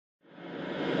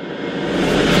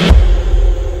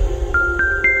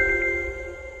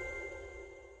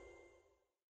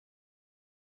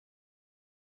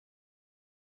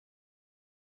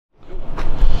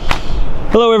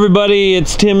Hello everybody,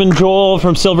 it's Tim and Joel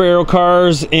from Silver Arrow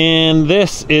Cars, and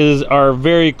this is our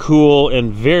very cool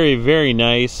and very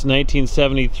nice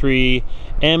 1973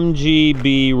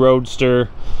 MGB Roadster,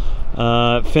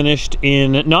 finished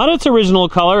in not its original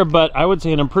color, but I would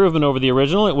say an improvement over the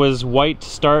original. It was white to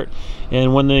start,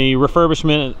 and when the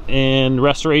refurbishment and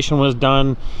restoration was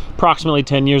done approximately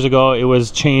 10 years ago, it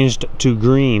was changed to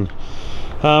green.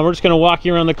 We're just going to walk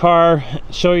you around the car,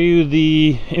 show you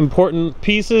the important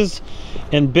pieces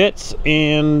and bits,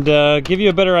 and give you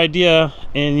a better idea,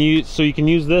 and so you can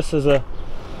use this as a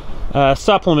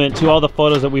supplement to all the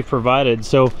photos that we've provided.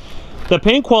 So the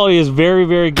paint quality is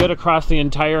very good across the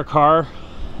entire car,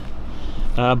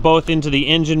 both into the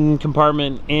engine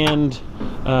compartment and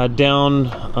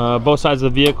down both sides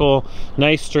of the vehicle.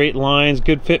 Nice straight lines,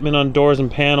 good fitment on doors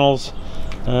and panels.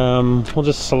 We'll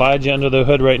just slide you under the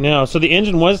hood right now. So the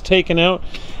engine was taken out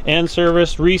and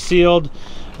serviced, resealed.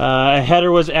 A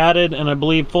header was added, and I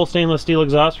believe full stainless steel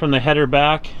exhaust from the header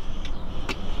back.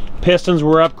 Pistons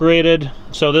were upgraded,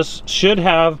 so this should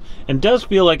have, and does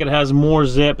feel like it has, more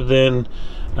zip than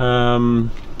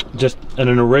just an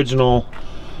original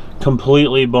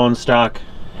completely bone stock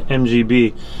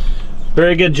MGB.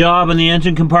 Very good job in the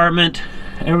engine compartment.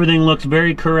 Everything looks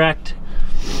very correct.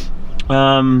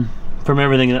 From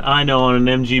everything that I know on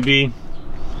an MGB.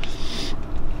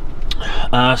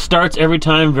 Starts every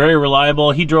time, very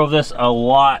reliable. He drove this a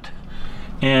lot,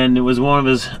 and it was one of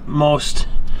his most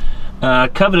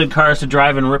coveted cars to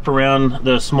drive and rip around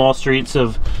the small streets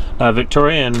of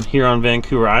Victoria and here on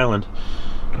Vancouver Island.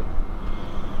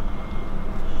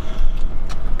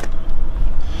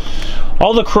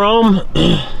 All the chrome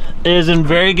is in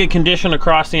very good condition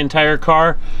across the entire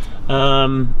car.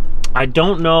 I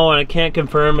don't know, and I can't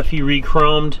confirm if he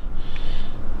re-chromed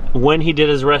when he did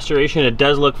his restoration. It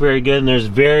does look very good, and there's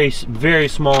very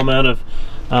small amount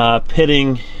of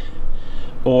pitting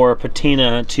or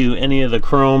patina to any of the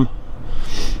chrome.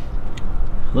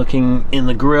 Looking in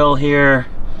the grill here,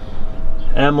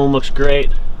 emblem looks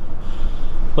great.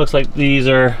 Looks like these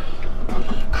are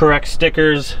correct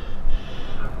stickers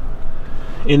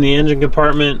in the engine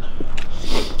compartment.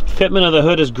 Fitment of the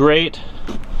hood is great.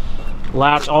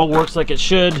 Latch all works like it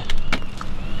should.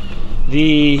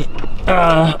 The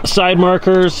side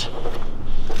markers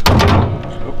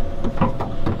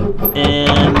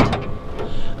and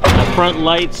the front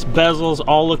lights, bezels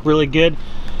all look really good.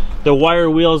 The wire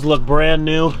wheels look brand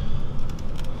new.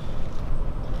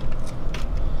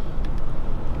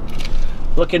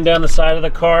 Looking down the side of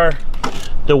the car,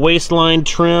 the waistline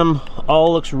trim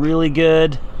all looks really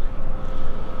good.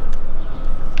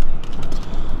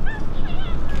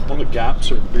 All the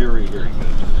gaps are very good.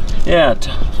 Yeah.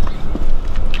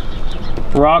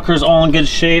 Rockers all in good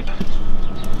shape.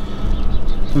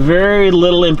 Very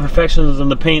little imperfections in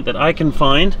the paint that I can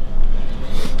find.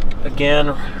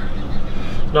 Again,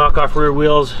 knockoff rear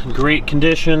wheels, great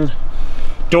condition.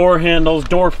 Door handles,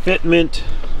 door fitment,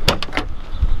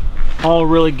 all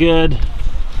really good.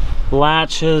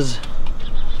 Latches.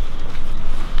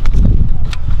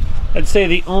 I'd say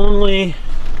the only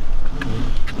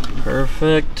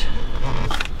perfect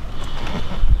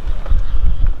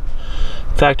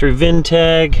factory VIN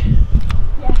tag.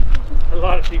 Yeah. A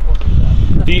lot of people do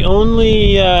that. The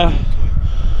only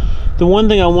the one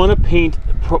thing I want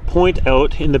to point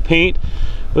out in the paint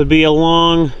would be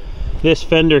along this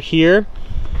fender here,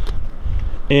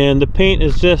 and the paint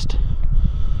is just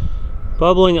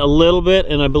bubbling a little bit,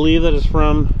 and I believe that is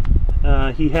from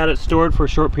he had it stored for a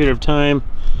short period of time,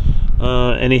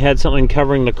 and he had something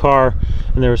covering the car,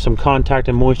 and there was some contact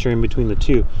and moisture in between the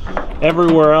two.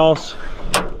 Everywhere else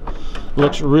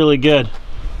looks really good.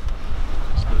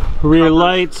 Rear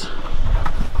lights.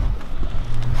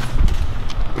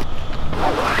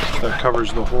 That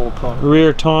covers the whole car.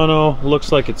 Rear tonneau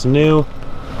looks like it's new.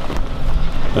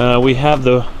 We have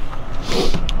the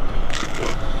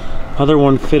other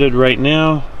one fitted right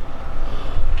now.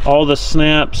 All the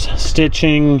snaps,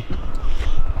 stitching,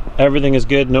 everything is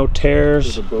good, no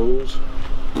tears. The bows.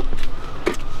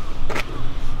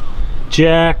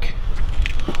 Jack.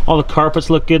 All the carpets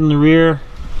look good in the rear.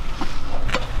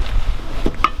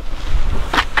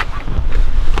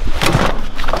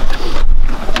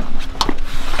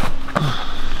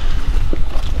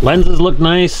 Lenses look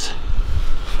nice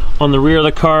on the rear of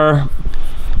the car.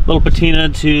 Little patina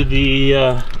to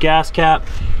the gas cap.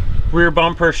 Rear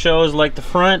bumper shows like the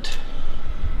front.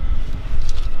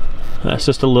 That's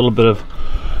just a little bit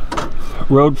of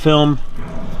road film.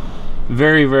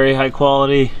 Very high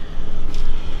quality.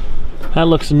 That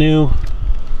looks new.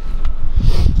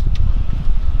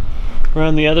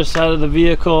 Around the other side of the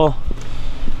vehicle,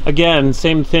 again,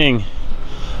 same thing.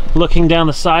 Looking down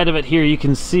the side of it here, you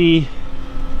can see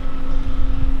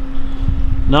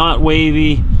not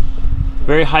wavy,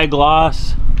 very high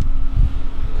gloss,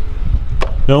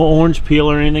 no orange peel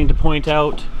or anything to point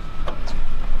out.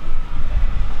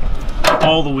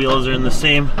 All the wheels are in the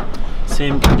same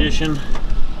condition.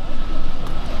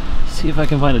 See if I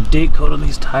can find a date code on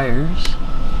these tires.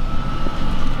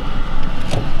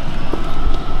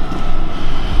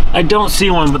 I don't see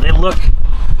one, but they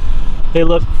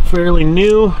look fairly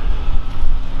new.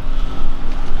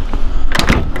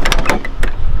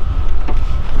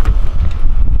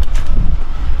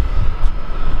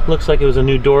 Looks like it was a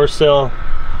new door sill.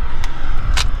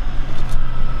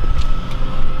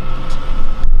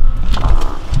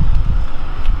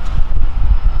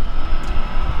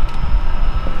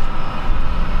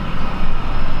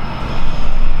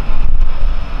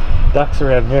 Ducks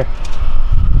around here.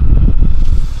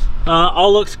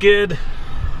 All looks good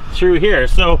through here.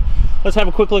 So let's have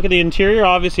a quick look at the interior.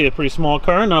 Obviously a pretty small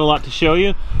car, not a lot to show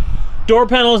you. Door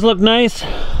panels look nice.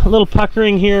 A little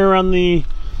puckering here around the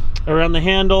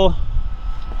handle,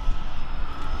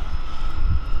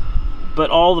 but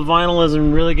all the vinyl is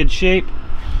in really good shape.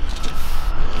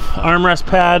 Armrest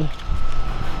pad,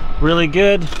 really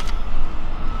good.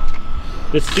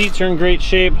 The seats are in great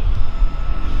shape.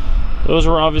 Those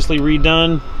were obviously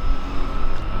redone.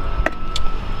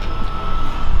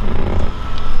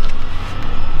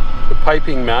 The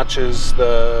piping matches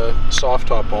the soft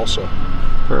top also.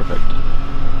 Perfect.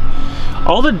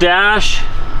 All the dash,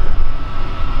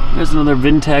 there's another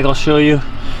VIN tag I'll show you.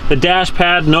 The dash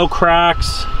pad, no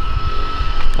cracks.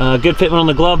 Good fitment on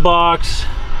the glove box.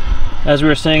 As we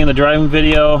were saying in the driving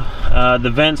video,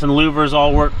 the vents and louvers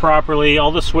all work properly.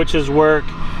 All the switches work.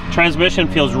 Transmission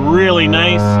feels really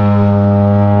nice.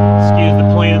 Excuse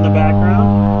the plane in the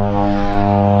background.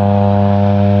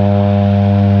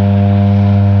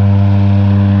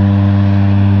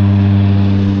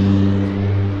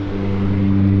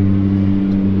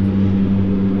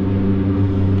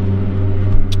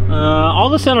 All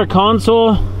the center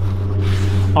console,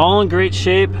 all in great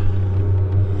shape.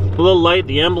 A little light,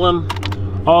 the emblem,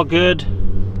 all good.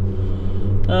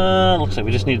 Looks like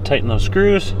we just need to tighten those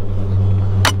screws.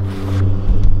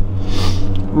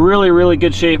 Really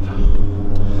good shape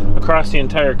across the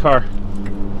entire car.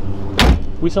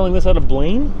 We selling this out of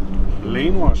Blaine?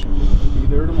 Blaine, Washington. Be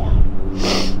there tomorrow.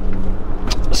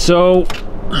 So,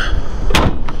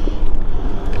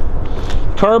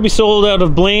 car will be sold out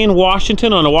of Blaine,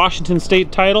 Washington on a Washington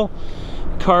state title.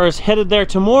 Car is headed there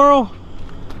tomorrow.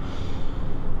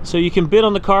 So you can bid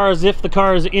on the car as if the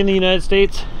car is in the United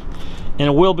States, and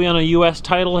it will be on a US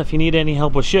title. If you need any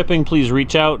help with shipping, please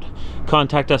reach out,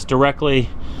 contact us directly,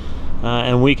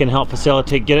 and we can help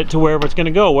facilitate, get it to wherever it's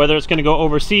gonna go, whether it's gonna go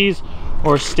overseas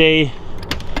or stay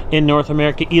in North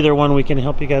America. Either one, we can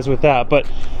help you guys with that. But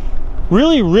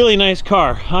really nice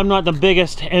car. I'm not the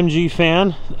biggest MG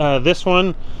fan. This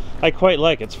one I quite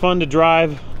like. It's fun to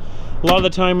drive. A lot of the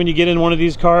time when you get in one of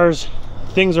these cars,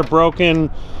 things are broken.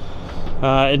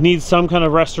 It needs some kind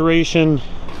of restoration.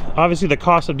 Obviously the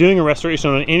cost of doing a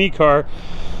restoration on any car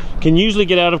can usually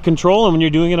get out of control, and when you're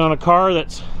doing it on a car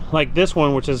that's like this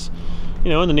one, which is, you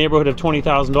know, in the neighborhood of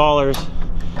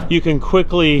 $20,000, you can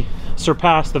quickly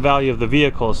surpass the value of the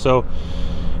vehicle. So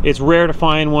it's rare to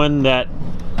find one that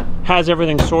has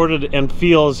everything sorted and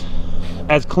feels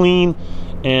as clean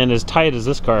and as tight as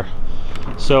this car.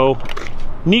 So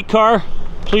neat car.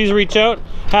 Please reach out.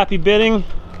 Happy bidding.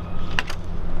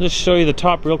 Just show you the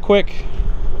top real quick.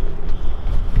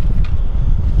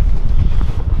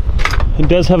 It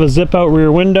does have a zip out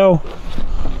rear window.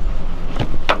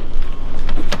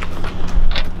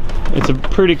 It's a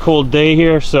pretty cold day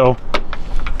here, so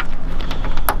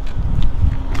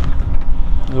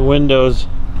the windows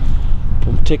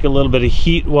will take a little bit of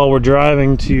heat while we're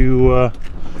driving to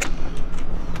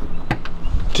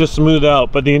smooth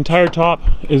out, but the entire top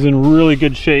is in really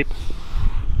good shape.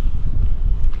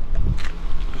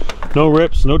 No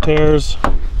rips, no tears.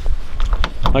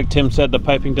 Like Tim said, the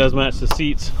piping does match the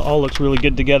seats. All looks really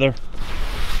good together.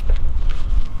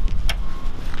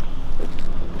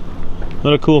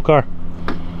 What a cool car.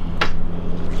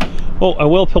 Oh, I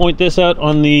will point this out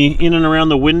on the in and around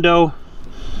the window.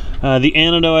 The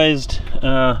anodized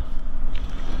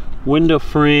window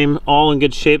frame, all in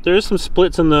good shape. There's some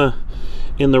splits in the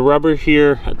rubber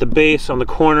here at the base on the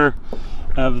corner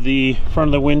of the front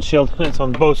of the windshield. It's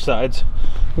on both sides.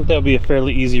 I think that would be a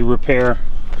fairly easy repair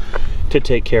to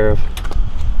take care of.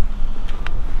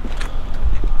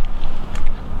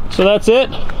 So that's it.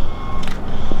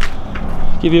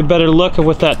 Give you a better look of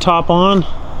with that top on.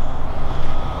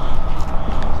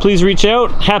 Please reach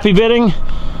out. Happy bidding.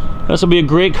 This will be a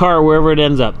great car wherever it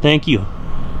ends up. Thank you.